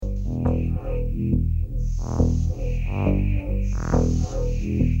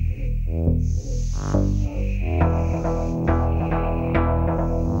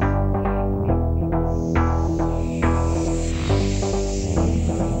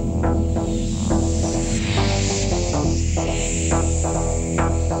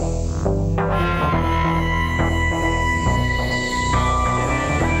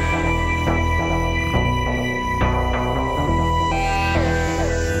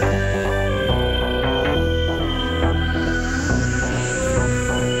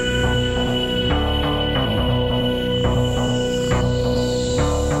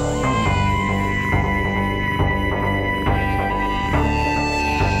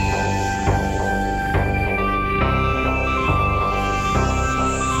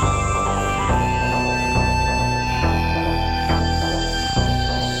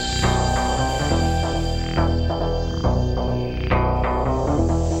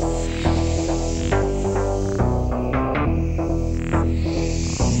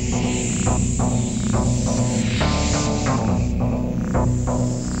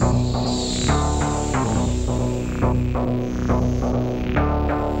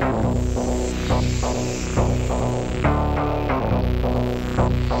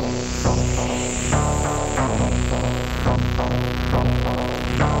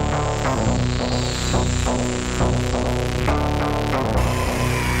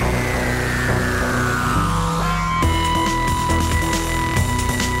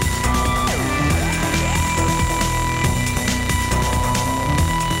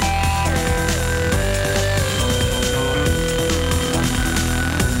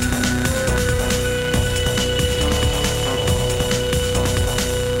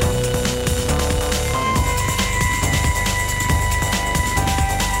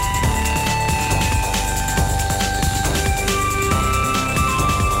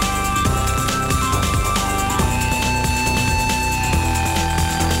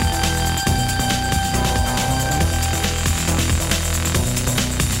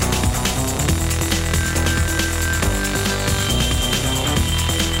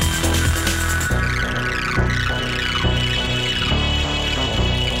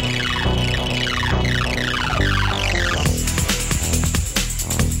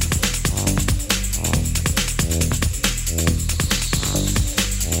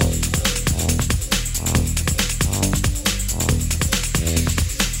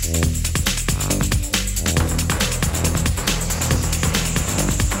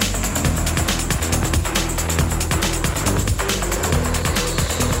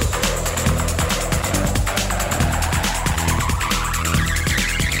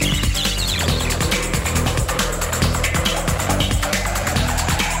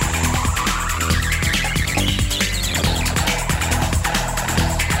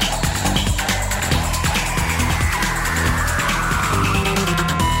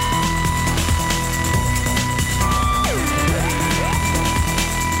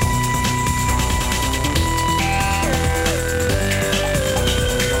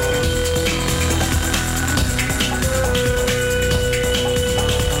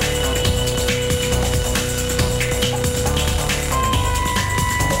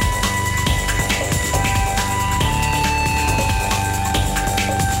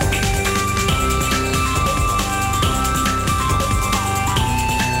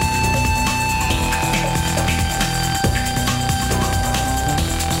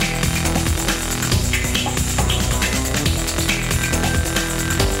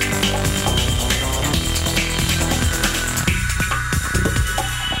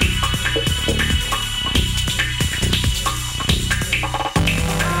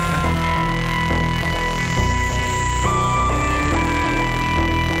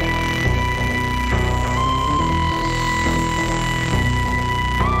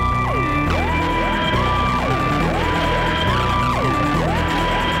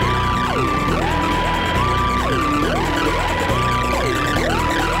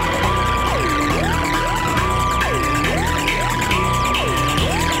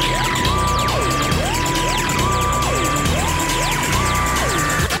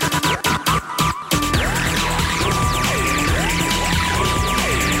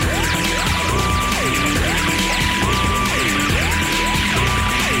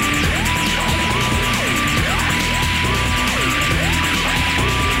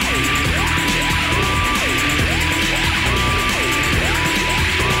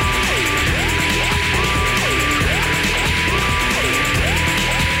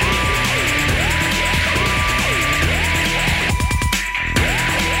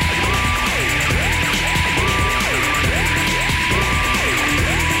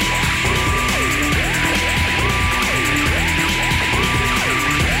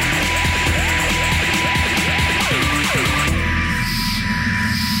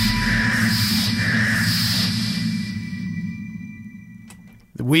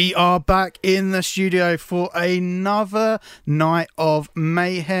We are back in the studio for another night of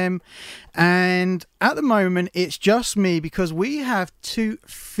mayhem, and at the moment it's just me because we have two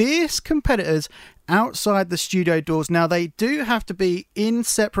fierce competitors outside the studio doors. Now they do have to be in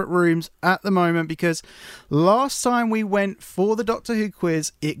separate rooms at the moment because last time we went for the Doctor Who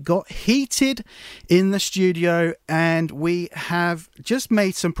quiz it got heated in the studio, and we have just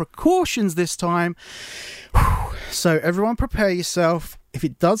made some precautions this time. So everyone prepare yourself. If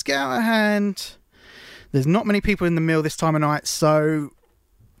it does get out of hand, there's not many people in the mill this time of night, so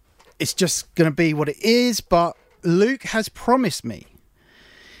it's just going to be what it is. But Luke has promised me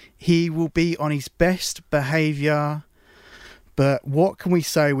he will be on his best behaviour. But what can we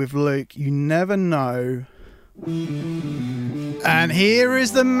say with Luke? You never know. And here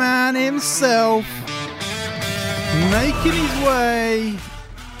is the man himself, making his way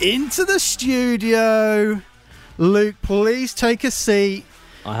into the studio. Luke, please take a seat.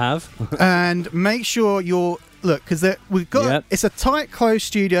 I have. And make sure you're... Look, because we've got... Yep. It's a tight, closed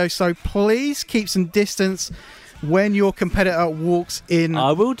studio, so please keep some distance when your competitor walks in.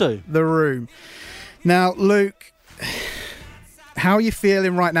 I will do. The room. Now, Luke, how are you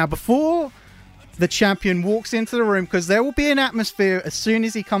feeling right now? Before the champion walks into the room, because there will be an atmosphere as soon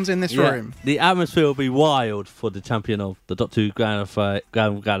as he comes in this room. The atmosphere will be wild for the champion of the Doctor Who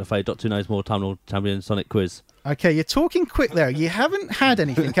Gallifrey, Doctor Who Knows More Tunnel Champion Sonic Quiz. Okay, you're talking quick there. You haven't had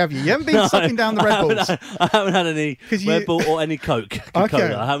anything, have you? You haven't been sucking down the Red Bulls. I haven't had any Red Bull or any Coke.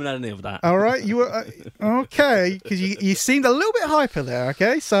 Okay. I haven't had any of that. All right, you were okay because you seemed a little bit hyper there.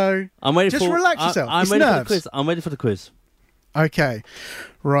 Okay, so I'm ready. Just relax yourself. I'm It's ready nerves. for the quiz. I'm ready for the quiz. Okay,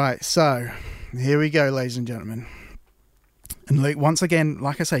 right. So here we go, ladies and gentlemen. And Luke, once again,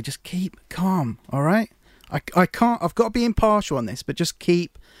 like I say, just keep calm. All right, I can't. I've got to be impartial on this, but just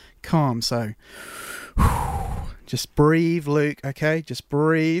keep calm. So. Just breathe, Luke, okay? Just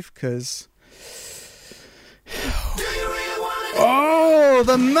breathe, because... Oh,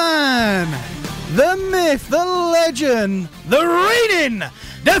 the man, the myth, the legend, the reigning,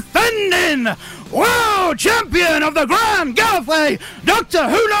 defending world champion of the Grand Gallifrey, Doctor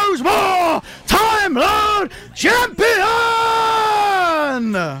Who Knows More, Time Lord Champion!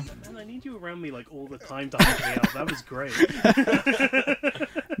 I need you around me like all the time to help me out. That was great.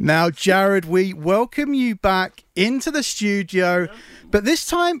 Now, Jared, we welcome you back into the studio, but this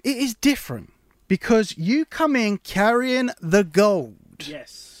time it is different because you come in carrying the gold.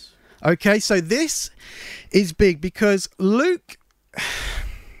 Yes. Okay, so this is big because Luke,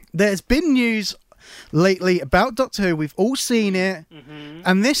 there's been news lately about Doctor Who. We've all seen it,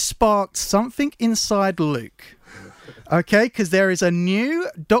 and this sparked something inside Luke. Okay, because there is a new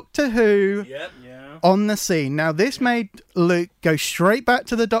Doctor Who on the scene. Now, this made Luke go straight back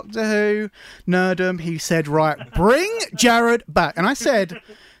to the Doctor Who nerdum. He said, right, bring Jared back. And I said,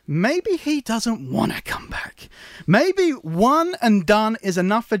 maybe he doesn't want to come back. Maybe one and done is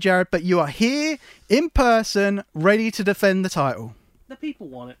enough for Jared, but you are here in person, ready to defend the title. The people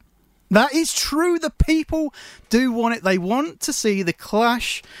want it. That is true. The people do want it. They want to see the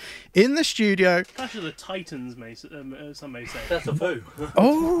clash in the studio. Clash of the Titans, some may say. That's a boo.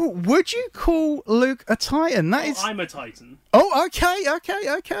 Oh, would you call Luke a Titan? That is. I'm a Titan. Oh, okay. I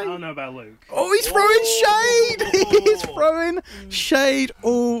don't know about Luke. Oh, he's throwing shade. He's throwing shade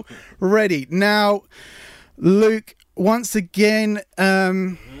already. Now, Luke, once again,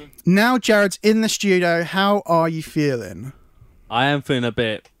 now Jared's in the studio. How are you feeling? I am feeling a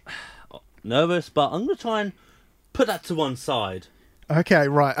bit nervous, but I'm going to try and put that to one side. Okay,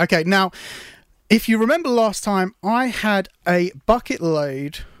 right. Okay, now, if you remember last time, I had a bucket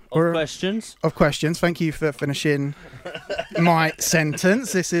load Of questions. Of questions. Thank you for finishing my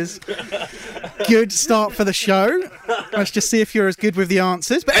sentence. This is good start for the show. Let's just see if you're as good with the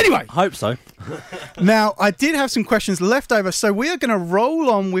answers. But anyway. Hope so. Now, I did have some questions left over, so we are going to roll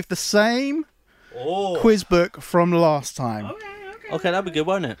on with the same quiz book from last time. Okay, that'd be good,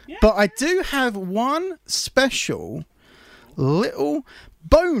 won't it? Yeah. But I do have one special little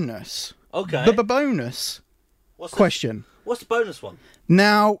bonus. Okay. The bonus question. What's the bonus one?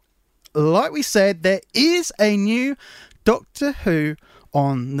 Now, like we said, there is a new Doctor Who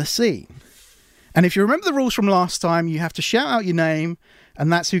on the scene. And if you remember the rules from last time, you have to shout out your name,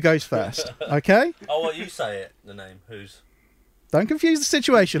 and that's who goes first. Okay? Oh, well, you say it, the name. Who's? Don't confuse the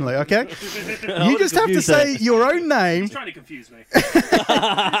situation, Lee, okay? You just have to say your own name. He's trying to confuse me. This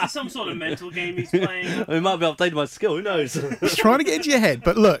is some sort of mental game he's playing. It might be updating my skill, who knows? He's trying to get into your head.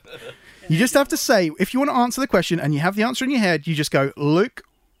 But look, you just have to say, if you want to answer the question and you have the answer in your head, you just go, Luke,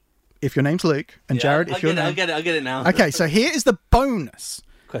 if your name's Luke, and Jared, if your name... I get it now. Okay, so here is the bonus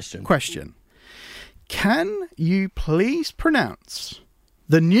question. Can you please pronounce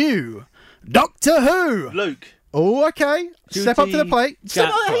the new Doctor Who. Luke. Oh, okay. Step up to the plate. Step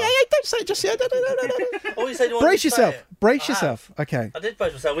up. Gatwa. Hey, don't say it just yet. No. Oh, you said you wanted Brace to say yourself. it. Brace I yourself. Okay. I did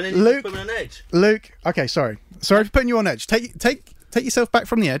brace myself. We need Luke. to put me on edge. Luke. Okay, sorry for putting you on edge. Take yourself back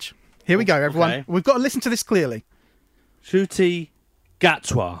from the edge. Here we go, everyone. Okay. We've got to listen to this clearly. Ncuti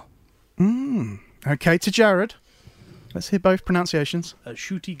Gatwa. Okay, to Jared. Let's hear both pronunciations.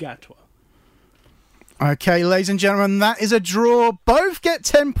 Ncuti Gatwa. Okay, ladies and gentlemen, that is a draw. Both get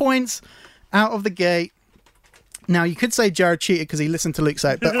 10 points out of the gate. Now, you could say Jared cheated because he listened to Luke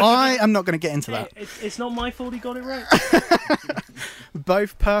say it, but I am not going to get into that. It's not my fault he got it right.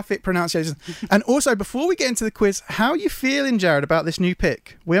 Both perfect pronunciations. And also, before we get into the quiz, how are you feeling, Jared, about this new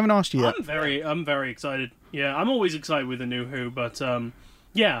pick? We haven't asked you yet. I'm very excited. Yeah, I'm always excited with a new Who, but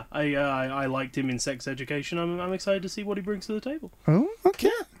yeah, I liked him in Sex Education. I'm excited to see what he brings to the table. Oh,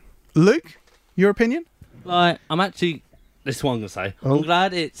 okay. Luke, your opinion? Like, I'm actually. This is what I'm going to say. Oh. I'm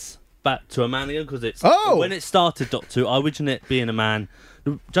glad it's back to a man again because it's. Oh! When it started Doctor Who, I origined it being a man.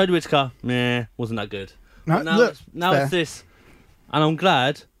 Jodie Whittaker, meh, wasn't that good. No, But now look, it's this. And I'm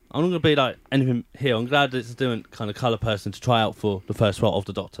glad. I'm not going to be like anything here. I'm glad it's a different kind of colour person to try out for the first role of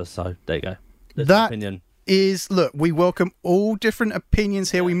the Doctor. So there you go. That's my That opinion. look, we welcome all different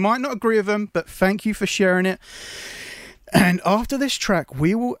opinions here. We might not agree with them, but thank you for sharing it. And after this track,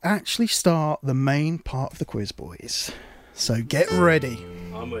 we will actually start the main part of the quiz, boys. So get ready.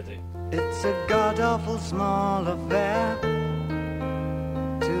 I'm ready. It's a god-awful small affair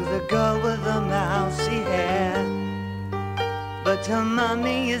to the girl with the mousy hair, but her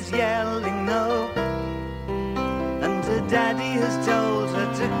mummy is yelling no, and her daddy has told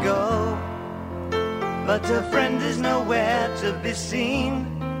her to go, but her friend is nowhere to be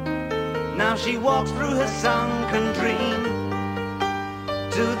seen. Now she walks through her sunken dream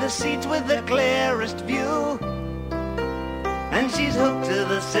to the seat with the clearest view, and she's hooked to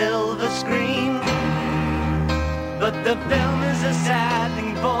the silver screen. But the film is a sad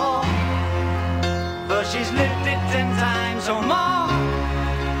thing for she's lived it 10 times or more.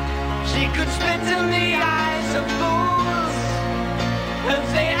 She could spit in the eyes of fools if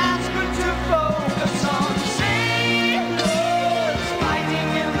they ask her to focus on sailors fighting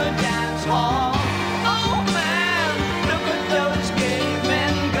in the dance hall. Oh man, look at those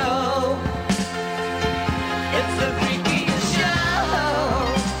cavemen go. It's the freakiest show.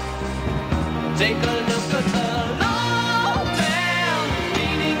 Take a look at the low man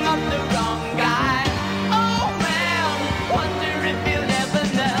beating up the wrong guy. Oh man, wonder if you'll ever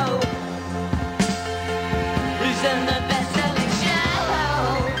know who's in the best-selling show.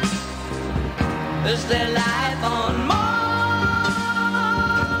 Is their life on Mars?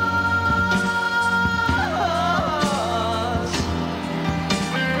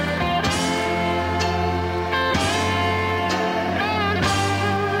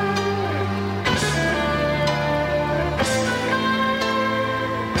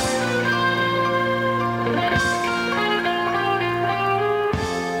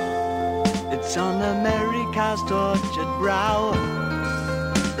 It's on America's tortured brow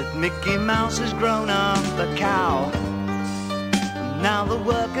that Mickey Mouse has grown up a cow. And now the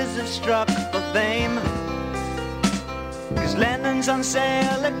workers have struck for fame, 'cause Lennon's on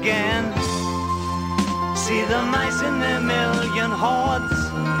sale again. See the mice in their million hordes,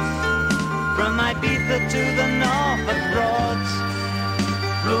 from Ibiza to the Norfolk Broads.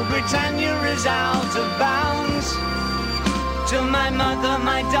 Rule Britannia is out of bounds, to my mother,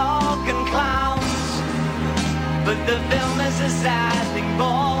 my dog and clowns. But the film is a sad thing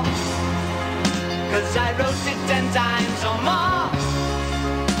for, 'cause I wrote it 10 times or more.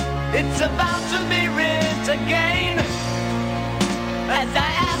 It's about to be writ again, as I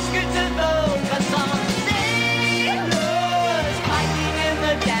ask you to focus on sailors fighting in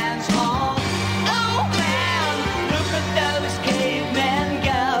the dance hall. Oh man, look at those cavemen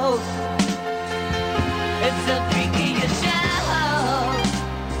go. It's the freakiest show.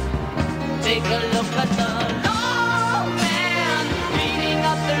 Take a look at the low man beating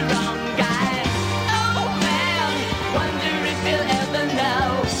up the wrong guy. Oh man, wonder if you'll ever know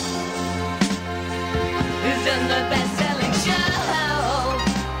who's in the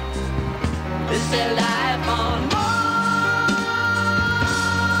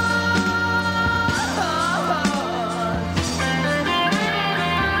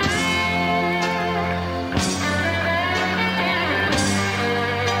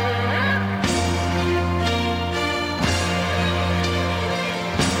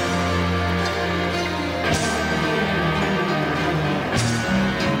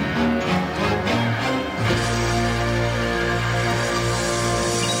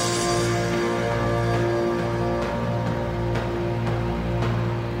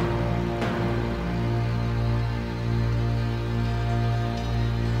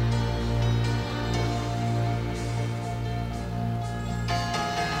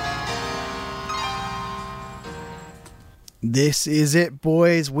This is it,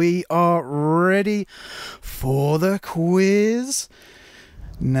 boys. We are ready for the quiz.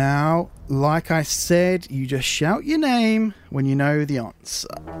 Now, like I said, you just shout your name when you know the answer.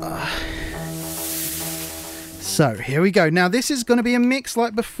 So, here we go. Now, this is going to be a mix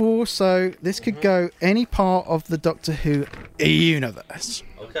like before, so this could go any part of the Doctor Who universe.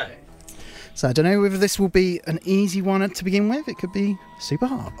 Okay. So, I don't know whether this will be an easy one to begin with. It could be super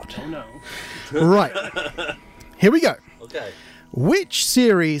hard. Oh no. Right. Here we go. Okay. Which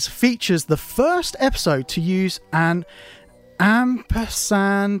series features the first episode to use an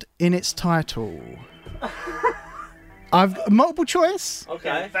ampersand in its title? I've got multiple choice.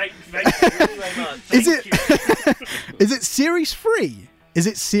 Okay. Thank you very much. Is it series 3? Is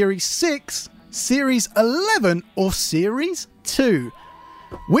it series 6, series 11, or series 2?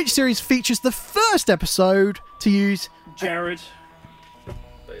 Which series features the first episode to use? Jared. I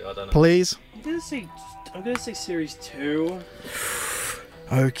don't know. Please. I'm gonna say series 2.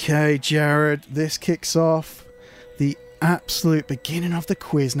 Okay, Jared, this kicks off the absolute beginning of the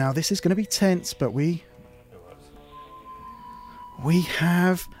quiz. Now, this is going to be tense, but we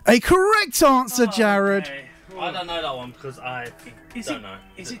have a correct answer, Jared. Okay. I don't know that one because I don't know.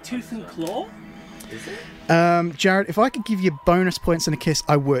 Is it Tooth and Claw? Is it? Jared, if I could give you bonus points and a kiss,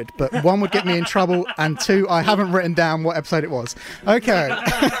 I would. But 1 would get me in trouble, and 2, I haven't written down what episode it was. Okay.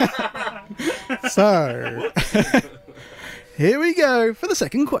 So, here we go for the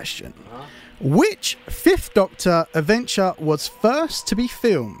second question. Which Fifth Doctor adventure was first to be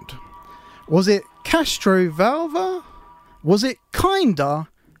filmed? Was it Castrovalva? Was it Kinda?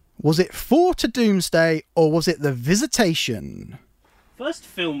 Was it Four to Doomsday? Or was it The Visitation? First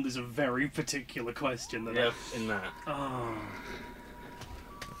filmed is a very particular question. In that. Oh,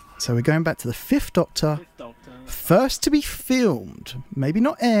 So we're going back to the Fifth Doctor. Fifth Doctor. First to be filmed. Maybe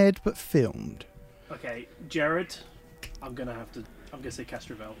not aired, but filmed. Okay, Jared. I'm gonna say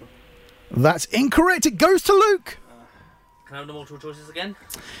Castrovalva. That's incorrect. It goes to Luke. Can I have the multiple choices again?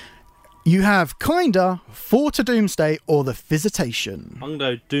 You have Kinda, Four to Doomsday, or The Visitation. I'm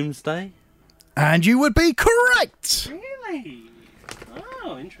gonna go Doomsday. And you would be correct. Really?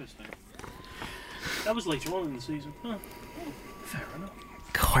 Oh, interesting. That was later on in the season. Oh, fair enough.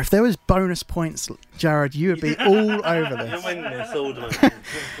 God, if there was bonus points, Jared, you would be all over You're this. winning this all the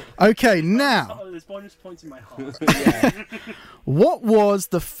way. Okay, now, Oh, there's bonus points in my heart. what was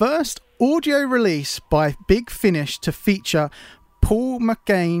the first audio release by Big Finish to feature Paul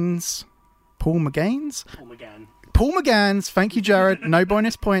McGann's, Paul McGann. thank you, Jared, no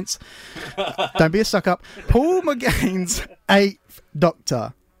bonus points. Don't be a suck up. Paul McGann's 8th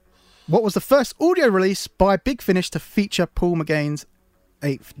Doctor. What was the first audio release by Big Finish to feature Paul McGann's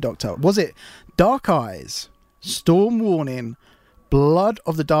 8th Doctor? Was it Dark Eyes, Storm Warning, Blood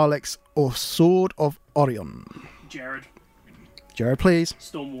of the Daleks, or Sword of Orion? Jared. Jared, please.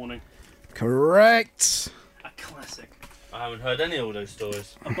 Storm Warning. Correct. A classic. I haven't heard any of all those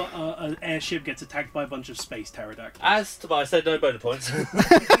stories. An airship gets attacked by a bunch of space pterodactyls. But I said no bonus points.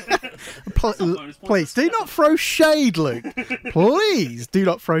 bonus points. Please do not throw shade, Luke. Please do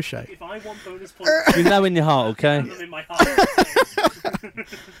not throw shade. If I want bonus points, You know in your heart, okay? put them in my heart.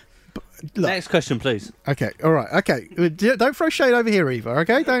 Look. Next question, please. Okay, all right. Okay, don't throw shade over here either.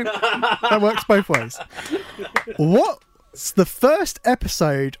 Okay, don't. That works both ways. What's the first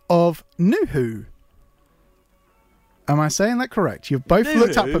episode of New Who? Am I saying that correct? You've both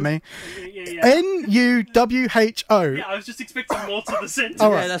looked up at me. Yeah. N-U-W-H-O. Yeah, I was just expecting more to the sentence.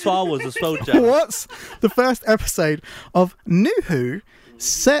 All Yeah, right. that's what I was as well, Jack. What's the first episode of New Who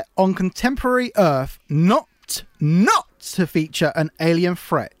set on contemporary Earth, not to feature an alien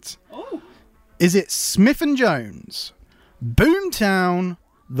threat? Oh, Is it Smith and Jones, Boomtown,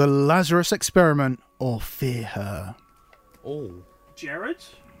 The Lazarus Experiment, or Fear Her? Oh. Jared?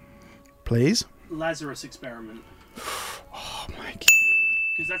 Please. Lazarus Experiment. Oh my God.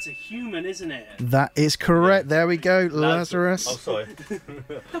 Because that's a human, isn't it? That is correct. There we go. Lazarus. Oh, sorry.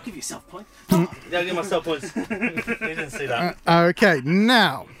 Don't give yourself points. Yeah, I'll give myself points. You didn't see that. Okay,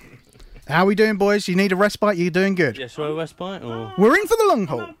 now. How are we doing, boys? You need a respite? You're doing good. Yeah, shall I respite? Or? We're in for the long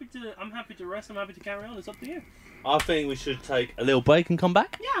haul. I'm happy to rest. I'm happy to carry on. It's up to you. I think we should take a little break and come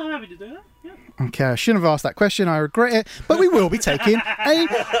back. Yeah, I'm happy to do that. Yeah. Okay, I shouldn't have asked that question. I regret it. But we will be taking a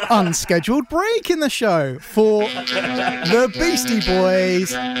unscheduled break in the show for the Beastie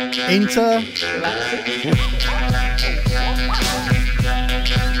Boys Intergalactic.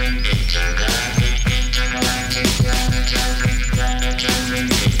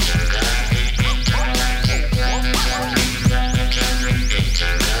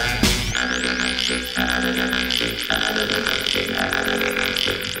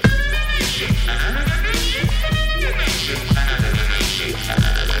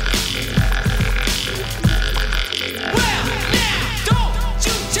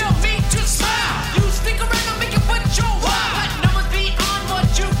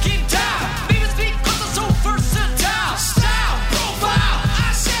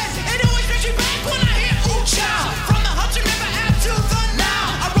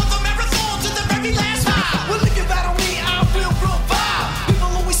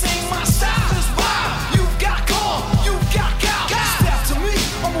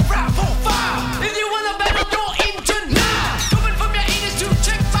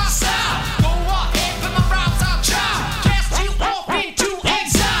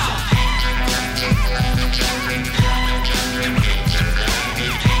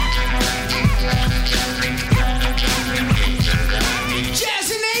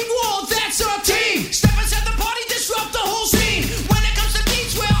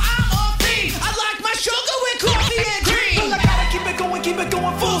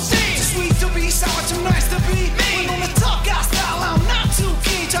 going full steam. Too sweet to be sour, too nice to be me. When on the tough guy style, I'm not too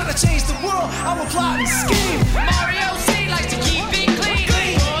keen. Trying to change the world, I'm a plotting scheme. Mario C likes to keep it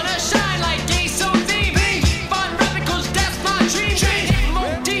clean. Wanna shine like Gaze so deep. Fun rapping 'cause that's my dream. Hit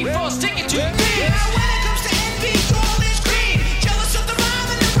more deep or stick it to me. Now when it comes to envy, all is green. Jealous of the rhyme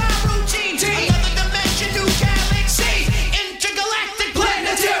and the rhyme routine. Another dimension, new galaxy. Intergalactic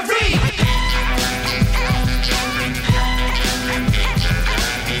planetary.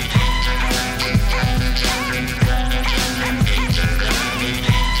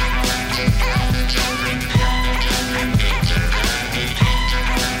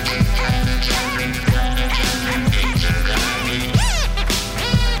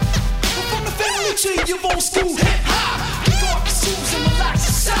 From the family to your old school hip hop. Kick off your shoes and relax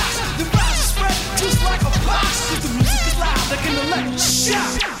your socks. The rhymes are spread just like a box. If the music is loud, they can elect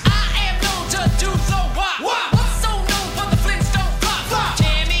shout. I am known to do so what? So known for the Flintstone pop.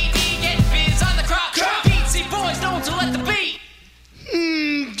 Jammy D get biz on the crop. Beatsy boys known to let the beat.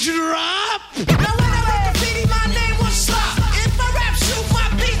 Drop. Now when I wrote graffiti, my name was Slop. If I rap, shoot my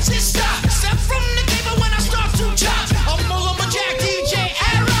beats and stop. Step from the table when I start to chop. I'm a Jack DJ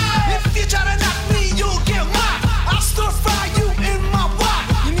era. If you try to knock me, you'll get mocked. I'll stir fry you in my wok.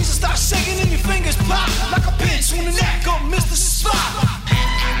 Your knees will start shaking and your fingers pop like a pinch when the neck of Mr. Spot.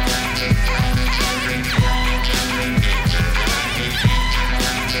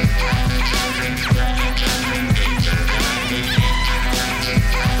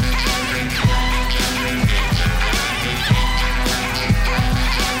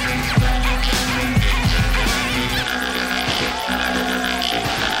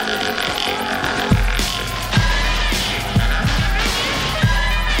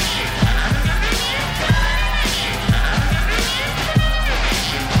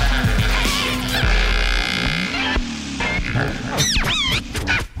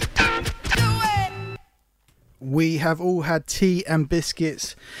 We have all had tea and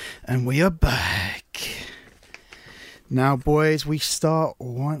biscuits, and we are back. Now, boys, we start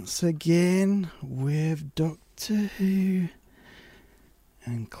once again with Doctor Who.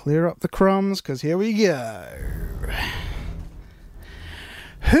 And clear up the crumbs, because here we go.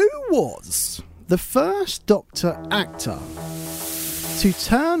 Who was the first Doctor actor to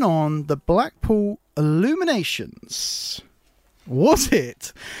turn on the Blackpool illuminations? Was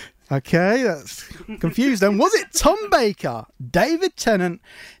it? Okay, that's confused then. Was it Tom Baker, David Tennant,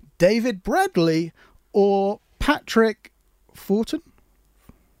 David Bradley, or Patrick Fortin?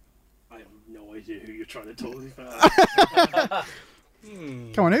 I have no idea who you're trying to talk about.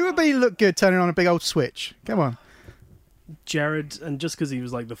 Come on, who would be look good turning on a big old switch? Come on. Jared, and just because he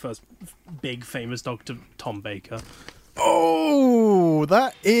was like the first big famous Doctor, Tom Baker. Oh,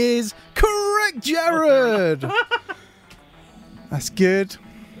 that is correct, Jared. That's good.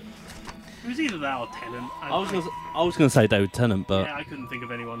 It was either that or Tennant. I was gonna say David Tennant, but Yeah, I couldn't think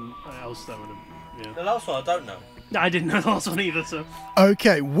of anyone else that would have. Yeah. the last one I don't know. I didn't know the last one either, so.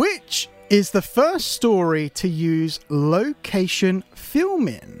 Okay, which is the first story to use location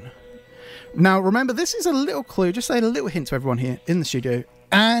filming? Now, remember, this is a little clue, just a little hint to everyone here in the studio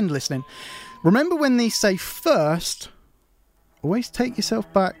and listening. Remember when these say first, always take yourself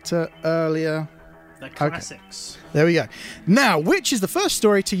back to earlier. The classics. There we go. Now, which is the first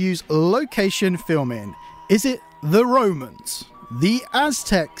story to use location filming? Is it the Romans, the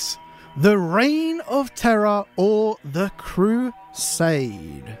Aztecs, the Reign of Terror, or the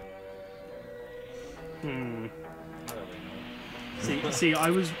Crusade? See, I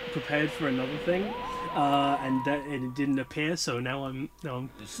was prepared for another thing, and it didn't appear. So now I'm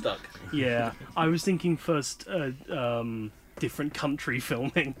Stuck. yeah. I was thinking first, different country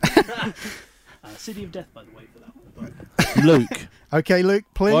filming. City of Death, by the way, for that one. Luke. Okay, Luke,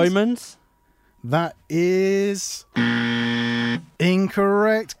 please. Romans. That is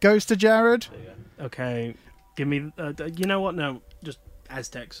incorrect. Goes to Jared. Okay, give me. You know what? No, just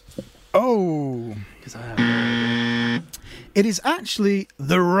Aztecs, Oh, because I have no idea. it is actually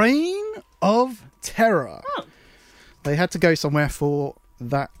the Reign of Terror. Oh. They had to go somewhere for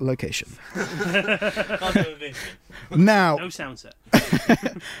that location. Now, No sound set.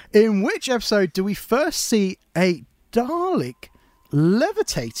 in which episode do we first see a Dalek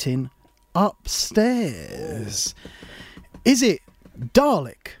levitating upstairs? Is it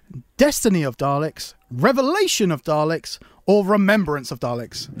Dalek, Destiny of Daleks, Revelation of Daleks, or Remembrance of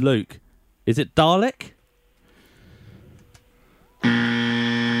Daleks? Luke. Is it Dalek?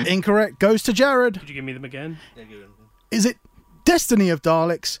 Incorrect. Goes to Jared. Could you give me them again? Is it Destiny of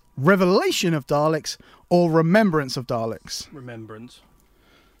Daleks, Revelation of Daleks, or Remembrance of Daleks? Remembrance.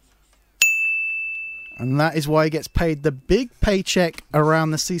 And that is why he gets paid the big paycheck around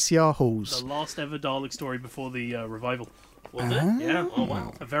the CCR halls. The last ever Dalek story before the revival. Was it? Yeah. Oh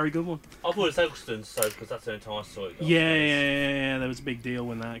wow. A very good one. I thought it was Eccleston, so because that's the only time I saw it. Yeah. There was a big deal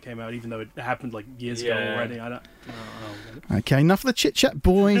when that came out, even though it happened like years ago Yeah. already. I don't get it. Okay, enough of the chit chat,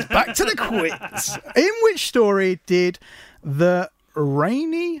 boys. Back to the quiz. In which story did the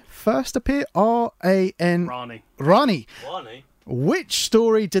Rainy first appear? R-A-N. Rani. Rani. Barney. Which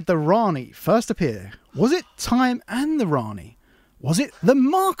story did the Rani first appear? Was it Time and the Rani? Was it The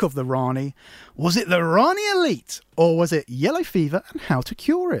Mark of the Rani? Was it the Rani Elite? Or was it Yellow Fever and How to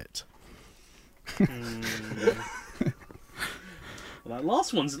Cure It? Well, that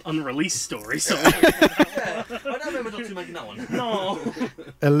last one's an unreleased story, so I don't remember Doctor making that one. no.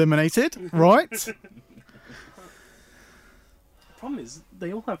 Eliminated, right? The problem is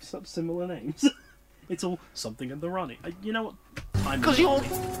they all have such similar names. It's all something in the Rani. You know what? Because you're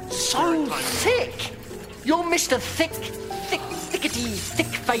so thick. You're Mr. Thickety, thick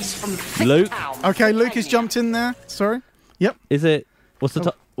face from Thick Luke? Town. Okay, Luke has jumped in there. Sorry. Yep. Is it? What's the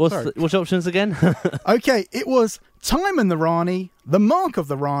sorry. what's the options again? Okay, it was Time and the Rani, The Mark of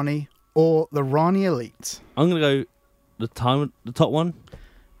the Rani, or the Rani Elite. I'm gonna go the top one.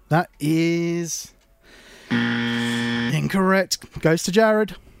 That is incorrect. Goes to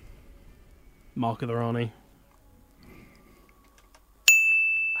Jared. Mark of the Rani.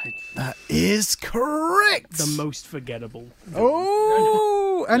 That is correct. The most forgettable.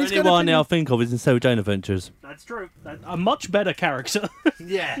 Oh, and he's The only got one a I'll think of is in Sarah Jane Adventures. That's true. A much better character.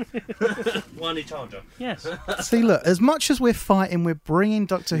 Yeah. One charger. Yes. See, look, as much as we're fighting, we're bringing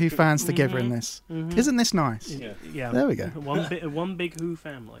Doctor Who fans together in this. Isn't this nice? Yeah. There we go. One big Who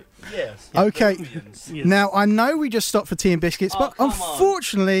family. Yes. Okay, Yes. now I know we just stopped for tea and biscuits, but come on.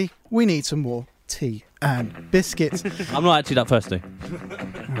 unfortunately, we need some more tea and biscuits. I'm not actually that thirsty.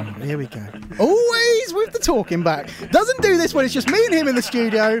 Here we go. Always with the talking back. Doesn't do this when it's just me and him in the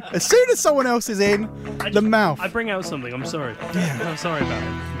studio. As soon as someone else is in, the mouth. I bring out something. I'm sorry. I'm sorry about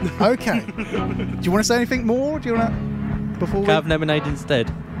it. Okay. Do you want to say anything more? Do you want to before we? Can I have lemonade instead?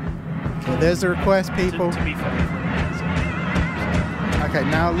 Okay, there's the request, people. To be fair. Okay,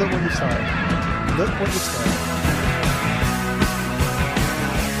 now look what you started. Look what you started.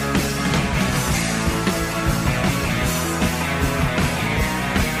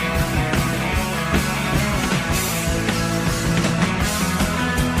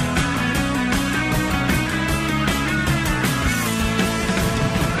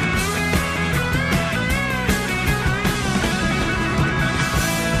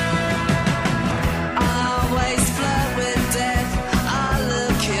 Always flirt with death. I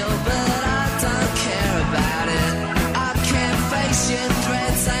look ill, but I don't care about it. I can't face your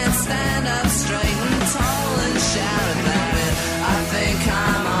threats and stand up straight and tall and shout about it. I think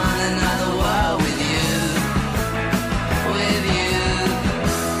I'm on another world with you. With you.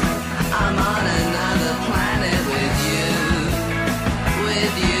 I'm on another planet with you.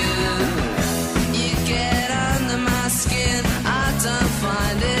 With you. You get under my skin. I don't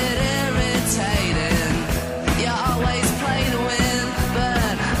find it irritating. You always play to win,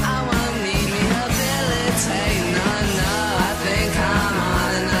 but I won't need rehabilitate. No, I think I'm on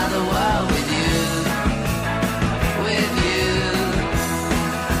another world with you. With you.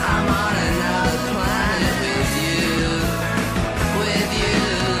 I'm on another planet with you. With you.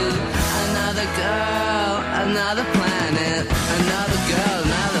 Another girl, another planet. Another girl,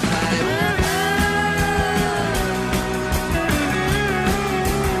 another planet.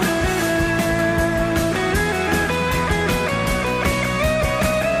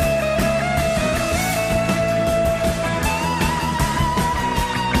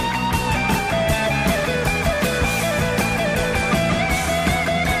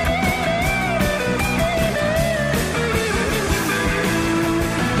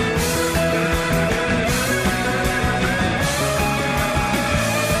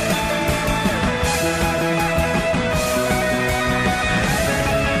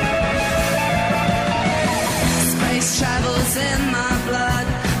 Space travels in my blood.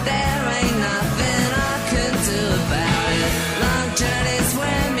 There ain't nothing I could do about it. Long journeys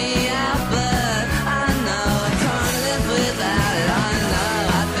wear me out, but I know I can't live without it. I know.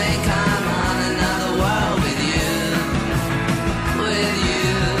 I think I'm on another world with you. With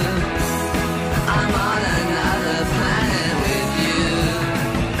you. I'm on another planet with you.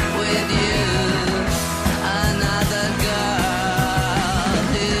 With you. Another girl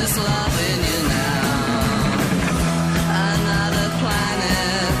who's loving you now. Another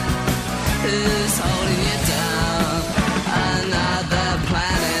planet who's holding you down. Another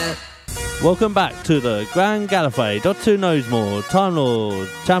planet. Welcome back to the Grand Gallifrey Doctor Who Knows More Time Lord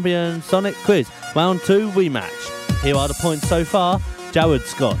Champion Sonic Quiz. Round 2 rematch. Here are the points so far.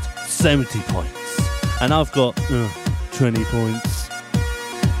 Jared's got 70 points. And I've got 20 points.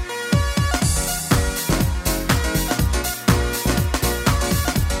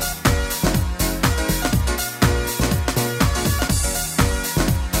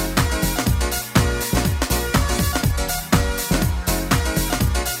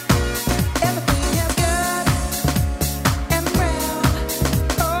 Everything is good and brown.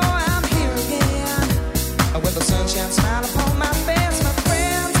 Oh, I'm here again. With a sunshine smile upon my face, my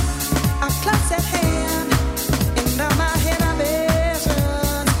friends. I'm close at hand. And on my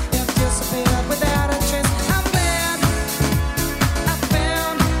inhibitions have disappeared without a trace. I'm glad I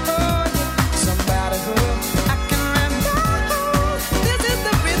found somebody who I can rely on. This is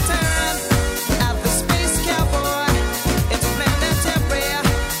the return of the space cowboy. It's a planetary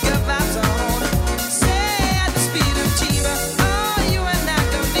good vibes on. Say at the speed of Chiba, oh, you and I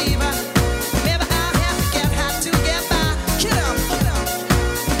go diva. Maybe I'll have to get high to get by. Get 'em, get 'em.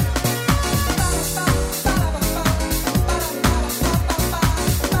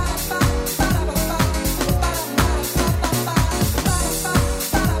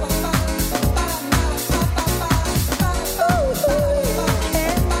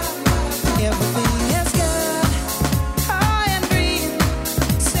 Everything is good, high and green.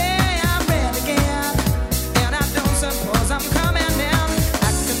 Say I'm red again, and I don't suppose I'm coming down.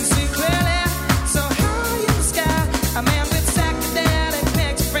 I can see clearly, so high in the sky. A man with psychedelic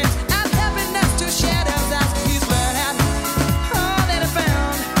makes friends. I'm happiness to shed his eyes. He's learned all that I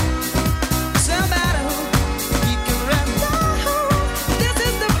found. Somebody who he can rely on. This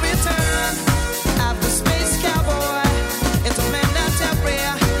is the return of the space cowboy. It's a planetary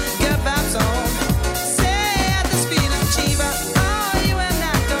good vibes on. Say at the speed of Chiba, oh, you and I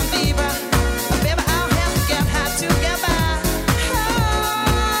go diva. Baby, I'll have to get high to get by. Oh,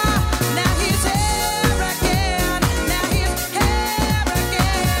 now he's here again. Now he's here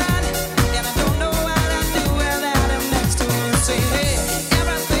again. And I don't know what I'd do without him next to me. Say, hey,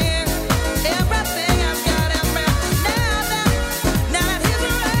 everything I've got him around. Now that he's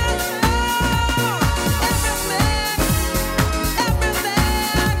around, oh, everything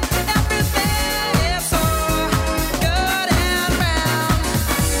is so good and round.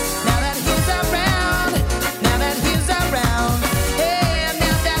 Now that he's around, now that he's around, hey,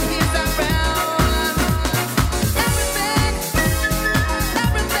 now that he's around,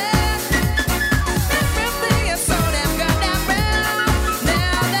 everything is so damn good and round.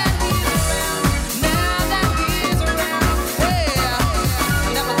 Now that he's around, hey,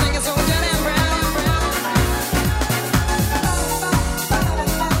 everything is so good and round.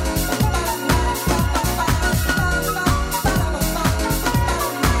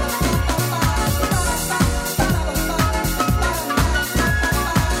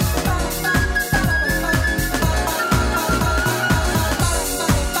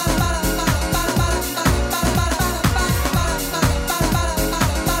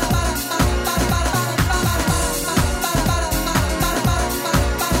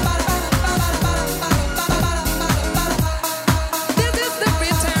 This is the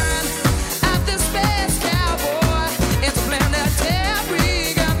return of the space cowboy. It's a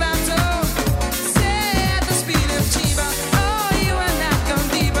planetary good vibes on. Say at the speed of Chiba, oh, you and I go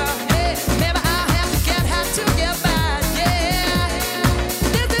diva. Hey, maybe I'll have to get high to get by. Yeah,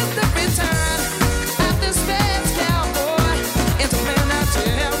 this is the return of the space cowboy. It's a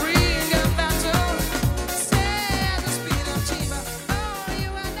planetary good vibes on. Say at the speed of Chiba, oh,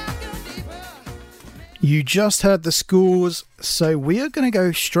 you and I go diva. You just heard the scores, so we are going to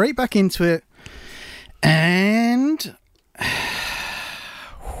go straight back into it. And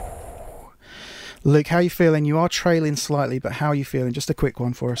Luke, how are you feeling? You are trailing slightly, but how are you feeling? Just a quick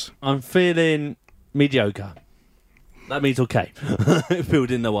one for us. I'm feeling mediocre. That means okay. People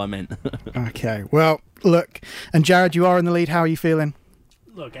didn't know what I meant. Okay, well, look, and Jared, you are in the lead. How are you feeling?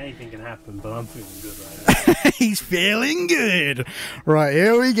 Look, anything can happen, but I'm feeling good right now. He's feeling good. Right,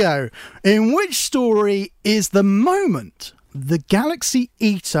 here we go. In which story is the moment the Galaxy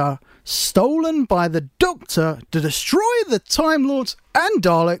Eater stolen by the Doctor to destroy the Time Lords and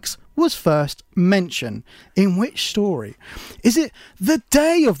Daleks was first mentioned? In which story? Is it the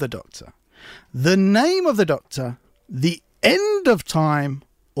day of the Doctor, the name of the Doctor, the end of time,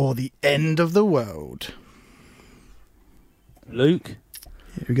 or the end of the world? Luke,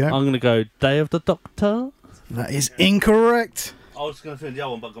 Here we go. I'm going to go Day of the Doctor. That is incorrect. I was going to finish the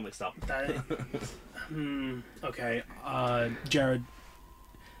other one, but I got mixed up. Okay, Jared.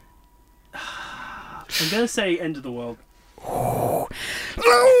 I'm gonna say end of the world. Oh,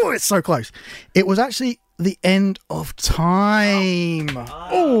 it's so close. It was actually the end of time.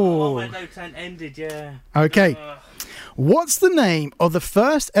 Oh, my no 10 ended, yeah. Okay. What's the name of the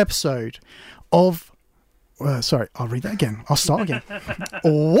first episode of... sorry, I'll read that again. I'll start again.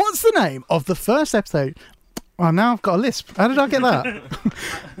 What's the name of the first episode... Oh, now I've got a lisp. How did I get that?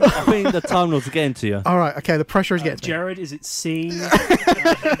 I think the Time Lords are getting to you. All right, okay, the pressure is getting to me. Jared, is it C?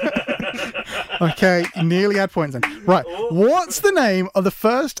 Okay, you nearly had points then. Right, what's the name of the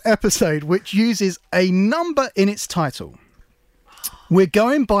first episode which uses a number in its title? We're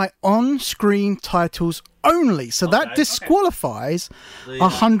going by on-screen titles only, so that disqualifies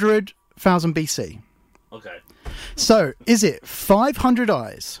 100,000 BC. Okay. So, is it 500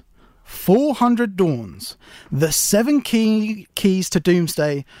 Eyes, 400 Dawns, the 7 keys to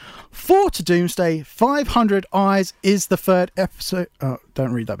Doomsday, 4 to Doomsday, 500 Eyes is the third episode. Oh,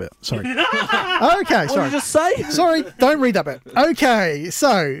 don't read that bit. Sorry. Okay, sorry. What did you just say? Sorry, don't read that bit. Okay,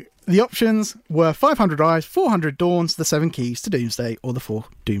 so the options were 500 Eyes, 400 Dawns, the 7 keys to Doomsday, or the 4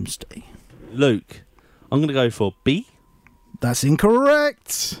 Doomsday. Luke, I'm going to go for B. That's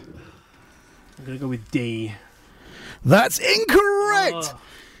incorrect. I'm going to go with D. That's incorrect.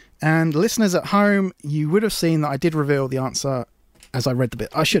 And listeners at home, you would have seen that I did reveal the answer as I read the bit.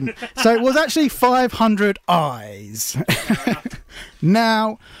 I shouldn't. So it was actually 500 Eyes.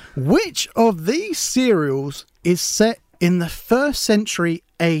 Now, which of these serials is set in the 1st century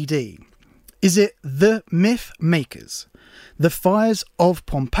AD? Is it The Myth Makers, The Fires of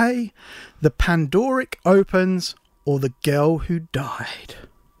Pompeii, The Pandoric Opens, or The Girl Who Died?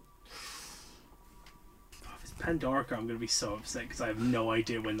 Pandorica, I'm going to be so upset because I have no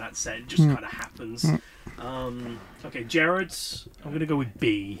idea when that set. It just kind of happens. Okay, Jared's, I'm going to go with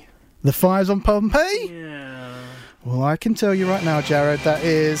B. The Fires on Pompeii? Yeah. Well, I can tell you right now, Jared, that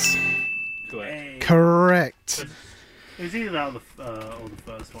is Correct. correct. It was either that or the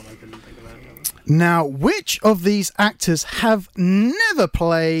first one. I couldn't think of that. Now, which of these actors have never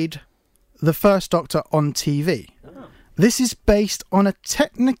played the First Doctor on TV? This is based on a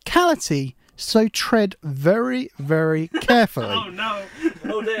technicality, so tread very, very carefully. Oh, no.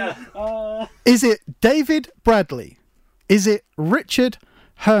 Oh, dear. Is it David Bradley? Is it Richard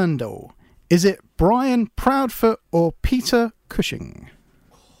Herndl? Is it Brian Proudfoot or Peter Cushing?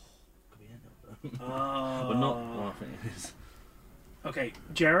 But not. Oh, I think it is. Okay,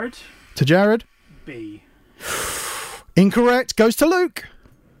 Jared, To Jared? B. Incorrect. Goes to Luke.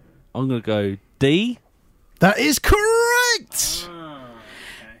 I'm going to go D. That is correct.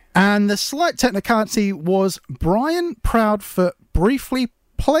 And the slight technicality was Brian Proudfoot briefly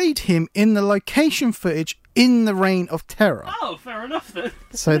played him in the location footage in the Reign of Terror. Oh, fair enough then.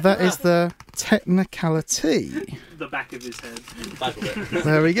 So that is the technicality. The back of his head. Back of it.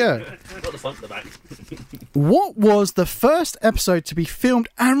 There we go. Not the front, the back. What was the first episode to be filmed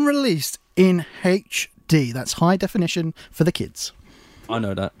and released in HD? That's high definition for the kids. I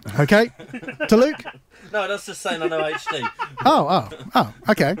know that. Okay. To Luke? No, that's just saying I know HD. Oh,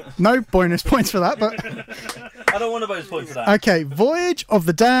 okay. No bonus points for that, but... I don't want a bonus point for that. Okay, Voyage of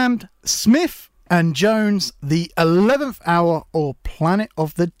the Damned, Smith and Jones, The 11th Hour, or Planet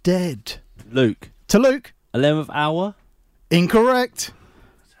of the Dead? Luke. To Luke? 11th Hour. Incorrect.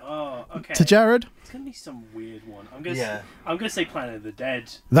 Oh, okay. To Jared? It's going to be some weird one. I'm going Yeah. to say Planet of the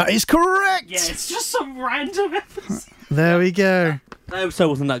Dead. That is correct. Yeah, it's just some random episode. There we go. That episode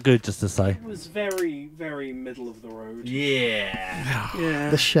wasn't that good, just to say. It was very, very middle of the road. Yeah. Yeah.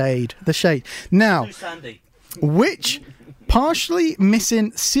 The shade. The shade. Now, Too sandy. which partially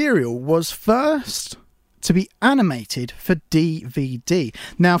missing serial was first to be animated for DVD?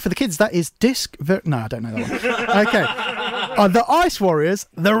 Now, for the kids, that is No, I don't know that one. Okay. The Ice Warriors,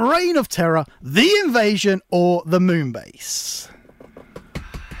 The Reign of Terror, The Invasion, or The Moonbase?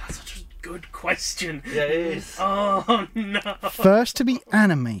 That's such a good question. Yeah, it is. Oh, no. First to be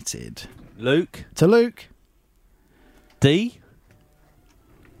animated. Luke. To Luke. D.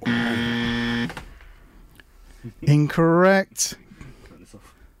 Incorrect.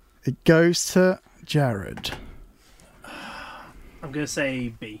 It goes to Jared. I'm going to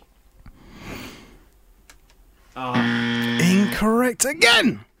say B. Incorrect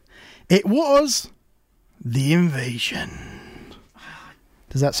again. It was The Invasion.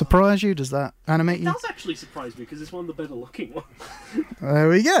 Does that surprise you? Does that animate It you? does actually surprise me because it's one of the better looking ones. There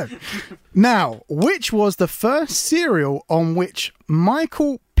we go. Now, which was the first serial on which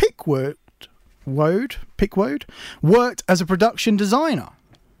Michael Pickwood worked as a production designer?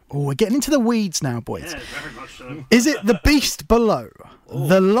 Oh, we're getting into the weeds now, boys. Yeah, very much so. Is it The Beast Below,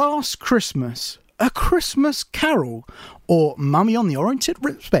 The Last Christmas, A Christmas Carol, or Mummy on the Oriented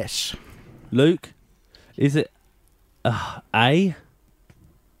Express? Luke. Is it A?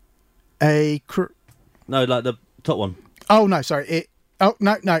 No, like the top one. Oh no, sorry.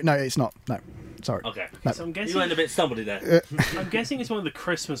 No, it's not. No, sorry. Okay. No. So I'm You guessing. went a bit stumbledy there. I'm guessing it's one of the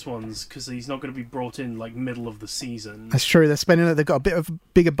Christmas ones because he's not going to be brought in like middle of the season. That's true. They're spending it. They've got a bit of a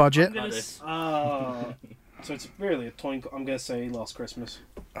bigger budget. I'm gonna Like s- this. So it's really a toy. I'm gonna say Last Christmas.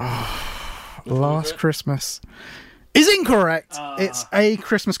 Last Christmas is incorrect. It's A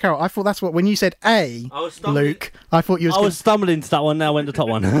Christmas Carol. I thought that's what when you said A, I was stumbling. Luke. I thought you was. I was stumbling to that one. Now went to the top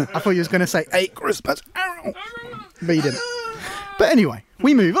one. I thought you was going to say A Christmas Carol, but you didn't. But anyway,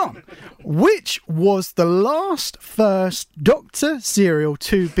 we move on. Which was the first Doctor serial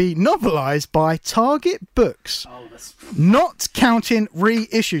to be novelised by Target Books? Oh, that's Not counting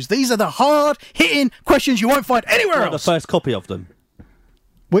reissues. These are the hard-hitting questions you won't find anywhere the else. first copy of them.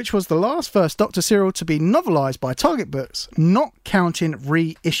 Which was the first Doctor serial to be novelised by Target Books, not counting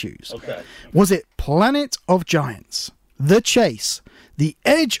reissues? Okay. Was it Planet of Giants, The Chase, The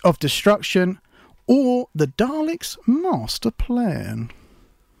Edge of Destruction, or The Daleks' Master Plan?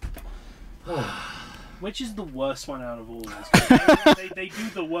 which is the worst one out of all of these? They do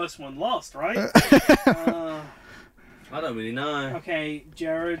the worst one last, right? I don't really know. Okay,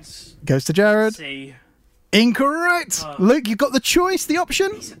 Jared's Goes to Jared. C. Incorrect. Luke, you got the choice, the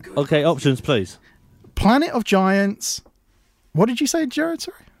option. Okay, options, please. Planet of Giants. What did you say, Jared?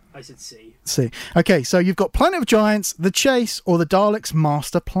 Sorry. I said C. See. Okay, so you've got Planet of Giants, The Chase, or The Daleks'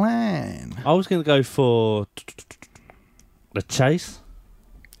 Master Plan. I was going to go for The Chase.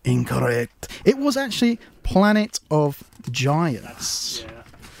 Incorrect. It was actually Planet of Giants. Yeah.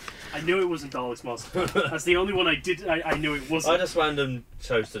 I knew it wasn't Daleks Master. That's the only one I did. I knew it wasn't. I just random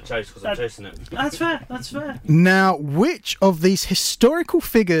chose The Chase because I'm chasing it. That's fair. That's fair. Now, which of these historical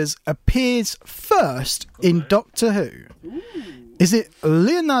figures appears first in Doctor Who? Is it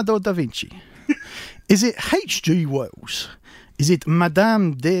Leonardo da Vinci? Is it H.G. Wells? Is it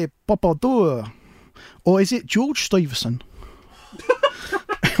Madame de Pompadour? Or is it George Stephenson?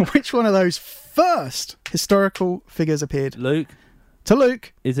 Which one of those first historical figures appeared? Luke, To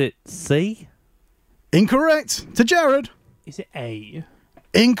Luke. is it C? Incorrect. To Jared. Is it A?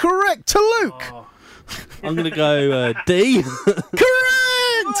 Incorrect. To Luke. Oh, I'm going to go D.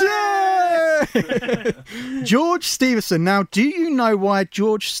 Correct! Yay! George Stephenson. Now, do you know why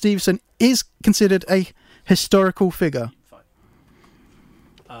George Stephenson is considered a historical figure?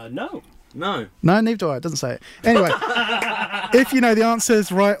 no. No. No, neither do I. It doesn't say it. Anyway, if you know the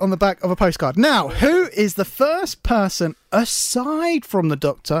answers, write on the back of a postcard. Now, who is the first person, aside from the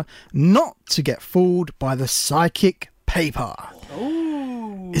Doctor, not to get fooled by the psychic paper?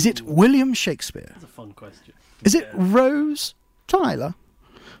 Oh, Is it William Shakespeare? that's a fun question. Is it Rose Tyler?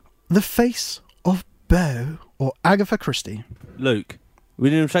 The Face of Beau? Or Agatha Christie? Luke,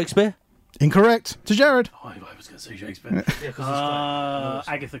 William Shakespeare? Incorrect. To Jared. Oh, I was going to say Shakespeare.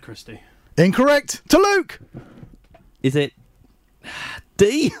 Agatha Christie. Incorrect. To Luke. Is it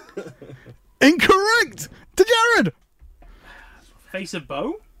D? Incorrect. To Jared. Face of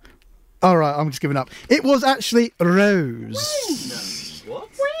Beau? All right, I'm just giving up. It was actually Rose. What?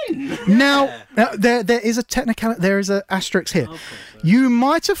 Now, there is a technicality. There is an asterisk here. You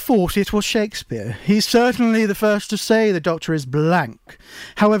might have thought it was Shakespeare. He's certainly the first to say the Doctor is blank.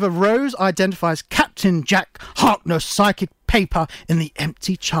 However, Rose identifies Captain Jack Harkness' psychic paper in The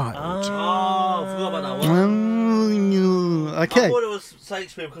Empty Child. Oh, I forgot about that one. I Okay, thought it was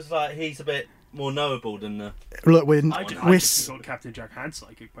Shakespeare because like he's a bit more knowable than the... look, we're I just thought Captain Jack had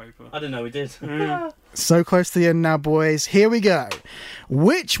psychic paper. I didn't know he did. so close to the end now, boys. Here we go.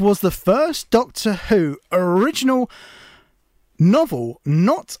 Which was the first Doctor Who original novel,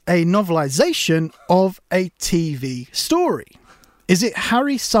 not a novelisation of a TV story? Is it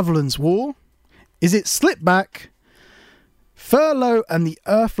Harry Sutherland's War? Is it Slipback, Furlough and the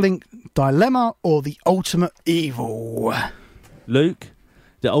Earthlink Dilemma, or The Ultimate Evil? Luke,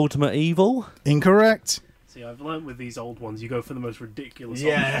 the ultimate evil? Incorrect. See, I've learned with these old ones, you go for the most ridiculous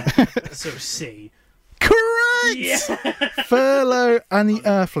Yeah. option. So C. Correct! Furlough and the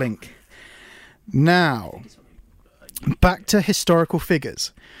Earthlink. Now, back to historical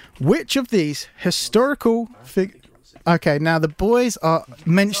figures. Which of these historical figures... Okay, now the boys are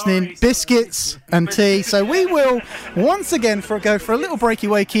mentioning Sorry. biscuits and tea, so we will once again go for a little breaky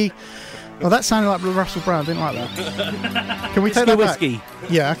wakey. Oh, that sounded like Russell Brand. Didn't like that. Can we take that back? Whiskey.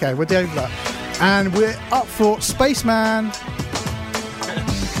 Yeah, okay, we'll do that. And we're up for Spaceman.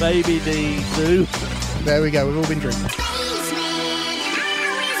 Baby D. Zoo. There we go. We've all been drinking.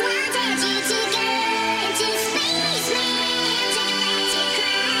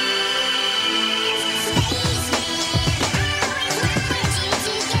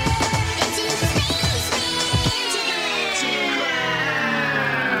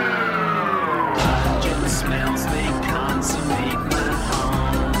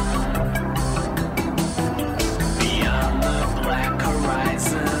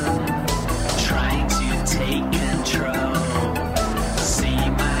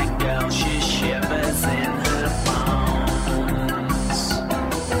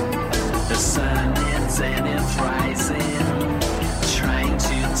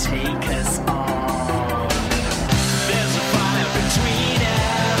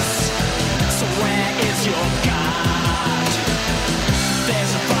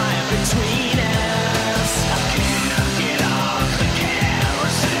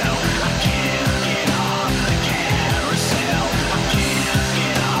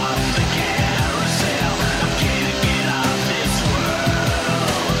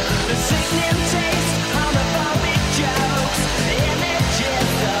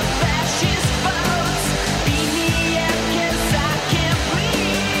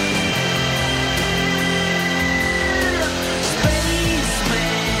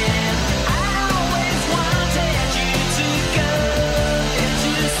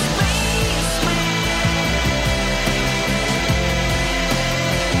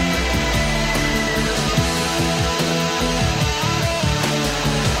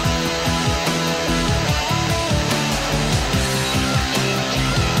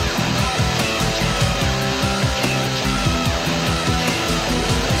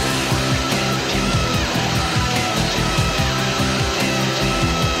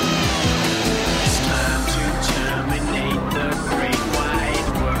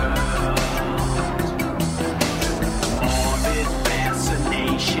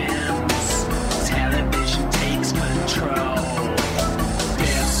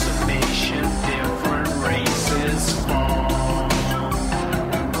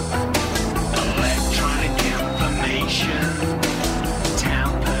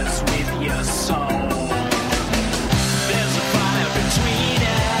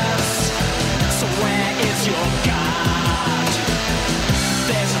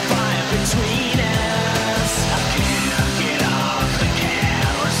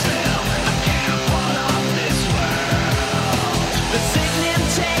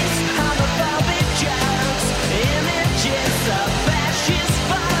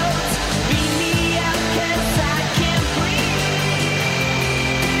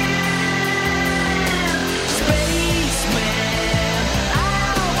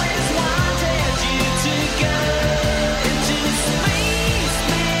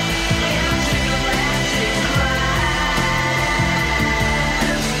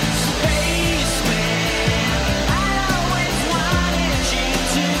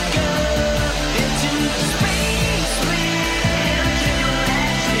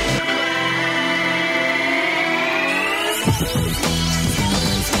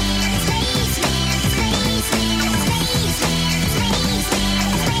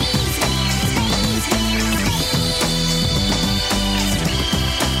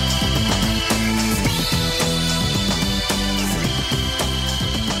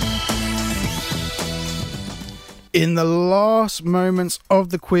 in the last moments of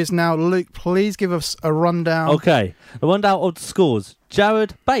the quiz now. Luke, please give us a rundown. Okay, the rundown of the scores.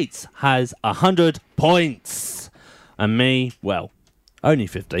 Jared Bates has 100 points. And me, well, only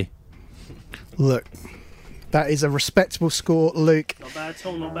 50. Look, that is a respectable score, Luke. Not bad at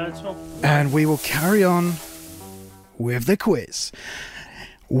all, not bad at all. And we will carry on with the quiz.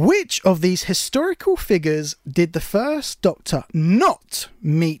 Which of these historical figures did the first Doctor not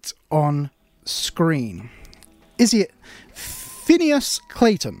meet on screen? Is it Phineas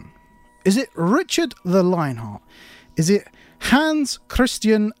Clayton? Is it Richard the Lionheart? Is it Hans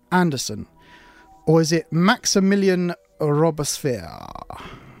Christian Andersen? Or is it Maximilian Robespierre?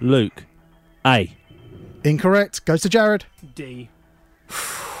 Luke, A. Incorrect. Goes to Jared. D.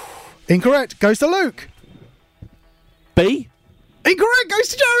 Incorrect. Goes to Luke. B. Incorrect. Goes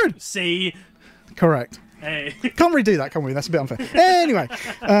to Jared. C. Correct. A. Can't really do that, can we? That's a bit unfair. Anyway,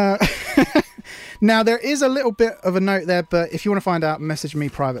 now there is a little bit of a note there, but if you want to find out, message me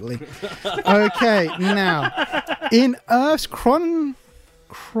privately. Okay, now, in Earth's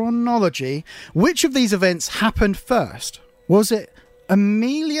chronology, which of these events happened first? Was it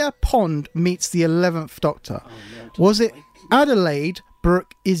Amelia Pond meets the 11th Doctor? Was it Adelaide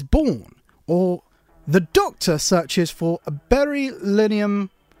Brooke is born? Or the Doctor searches for a beryllium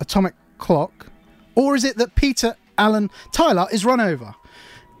atomic clock? Or is it that Peter Allen Tyler is run over?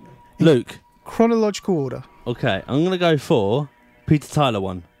 Luke. Chronological order. Okay, I'm going to go for Peter Tyler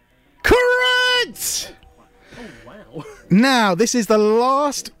one. Correct! Oh, wow. Now, this is the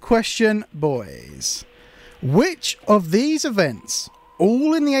last question, boys. Which of these events,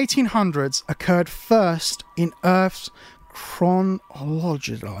 all in the 1800s, occurred first in Earth's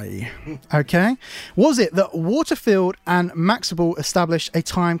chronology? Okay. Was it that Waterfield and Maxwell established a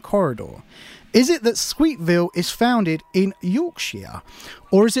time corridor? Is it that Sweetville is founded in Yorkshire?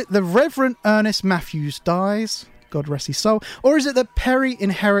 Or is it the Reverend Ernest Matthews dies? God rest his soul. Or is it that Perry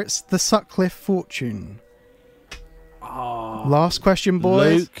inherits the Sutcliffe fortune? Last question,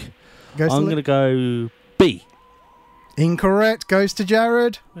 boys. Luke, Goes to I'm Luke. going to go B. Incorrect. Goes to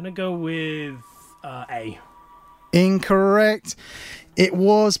Jared. I'm going to go with A. Incorrect. It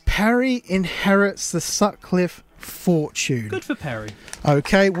was Perry inherits the Sutcliffe fortune. Good for Perry.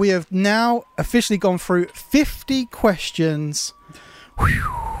 Okay, we have now officially gone through 50 questions.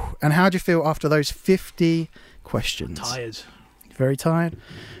 Whew. And how do you feel after those 50 questions? Tired. Very tired?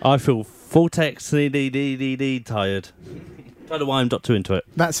 I feel full text, tired. Don't know why I'm not too into it.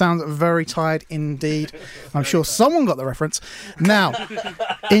 That sounds very tired indeed. I'm sure someone got the reference. Now,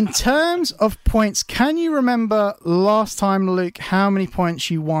 in terms of points, can you remember last time, Luke, how many points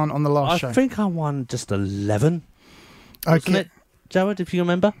you won on the last show? I think I won just 11. Wasn't Okay. it, Jared, if you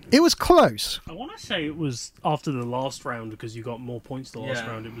remember? It was close. I want to say it was after the last round because you got more points the last Yeah.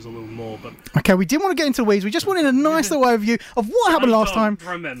 round. It was a little more, but Okay, we didn't want to get into the weeds. We just wanted a nice little overview of what happened last time.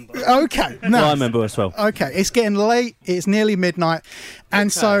 I remember. Okay, Well, I now, remember as well. okay, it's getting late. It's nearly midnight.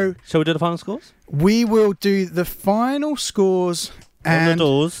 And so Shall we do the final scores? we will do the final scores On and the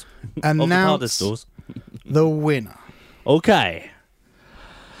doors. Of the TARDIS announce doors. the winner. Okay.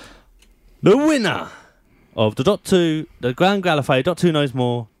 The winner of the Dot 2, the Grand Gallifrey Dot 2 Knows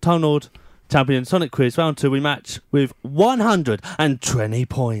More, Time Lord Champion Sonic Quiz Round 2, we match with 120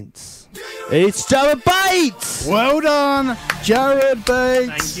 points. It's Jared Bates! Well done, Jared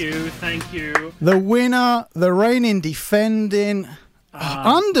Bates. Thank you. The winner, the reigning defending,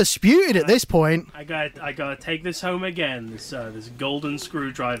 undisputed at this point. I gotta take this home again. This golden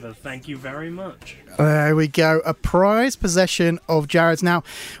screwdriver. Thank you very much. There we go. A prized possession of Jared's. Now,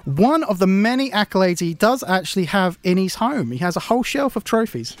 one of the many accolades he does actually have in his home. He has a whole shelf of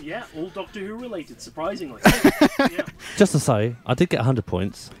trophies. Yeah, all Doctor Who related. Surprisingly. Yeah. Just to say, I did get 100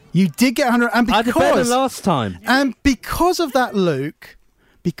 points. You did get 100, and I did better than because last time. of that, Luke,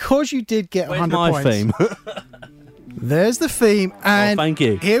 because you did get Where's 100 my points. theme? There's the theme, and thank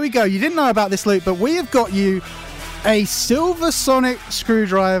you. Here we go. You didn't know about this, Luke, but we have got you a silver sonic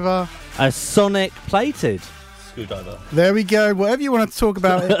screwdriver. A Sonic plated screwdriver. There we go. Whatever you want to talk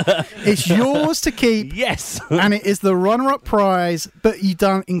about it, it's yours to keep. Yes! And it is the runner-up prize, but you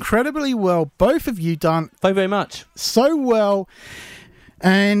done incredibly well. Both of you done Thank you very much. so well.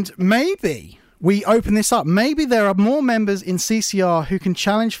 And maybe we open this up. Maybe there are more members in CCR who can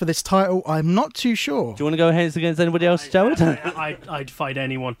challenge for this title. I'm not too sure. Do you want to go hands against anybody else, Jared? I'd fight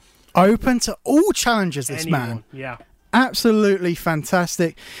anyone. Open to all challenges, this Anyone. man. Yeah. Absolutely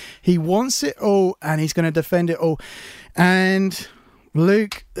fantastic. He wants it all, and he's going to defend it all. And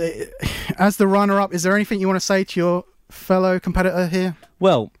Luke, as the runner-up, is there anything you want to say to your fellow competitor here?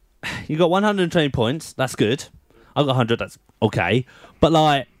 Well, you got 120 points. That's good. I got 100. That's okay. But,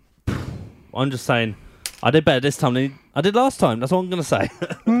 like, I'm just saying, I did better this time than I did last time. That's all I'm going to say.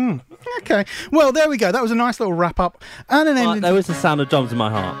 Okay. Well, there we go. That was a nice little wrap up and an Right, ending. there is the sound of drums in my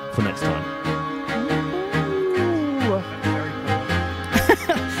heart for next time.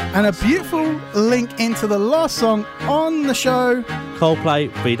 And a beautiful link into the last song on the show. Coldplay,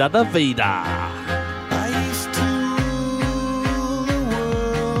 Vida da Vida. I used to rule the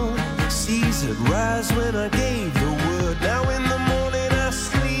world. Seas would rise when I gave the word. Now in the morning I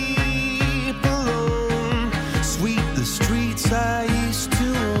sleep alone. Sweep the streets I used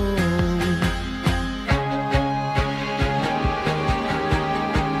to own.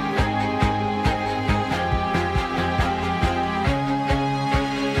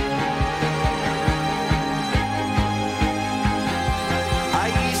 I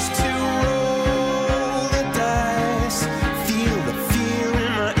used to roll the dice, feel the fear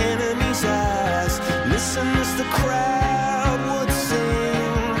in my enemy's eyes. Listen as the crowd would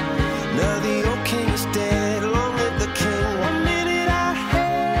sing. Now the old king is dead, long live the king. One minute I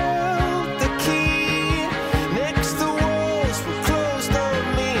held the key. Next the walls were closed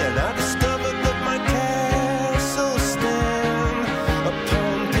on me, and I discovered that my castle stand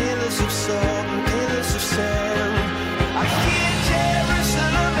upon pillars of salt and pillars of sand. I hear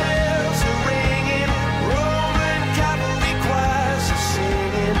Jerusalem bells are ringing, Roman cavalry choirs are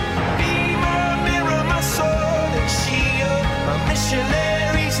singing. Be my mirror, my sword and shield, my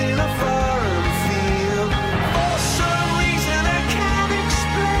missionaries in a foreign field. For some reason I can't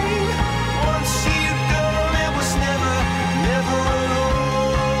explain, once you'd gone it was never, never an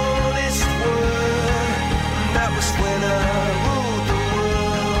honest word. And that was when I ruled the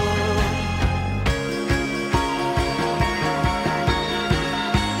world.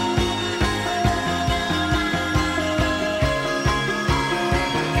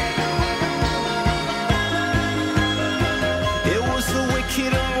 It was the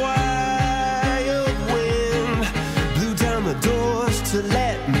wicked and wild wind, blew down the doors to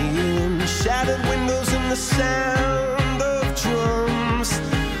let me in, shattered windows and the sound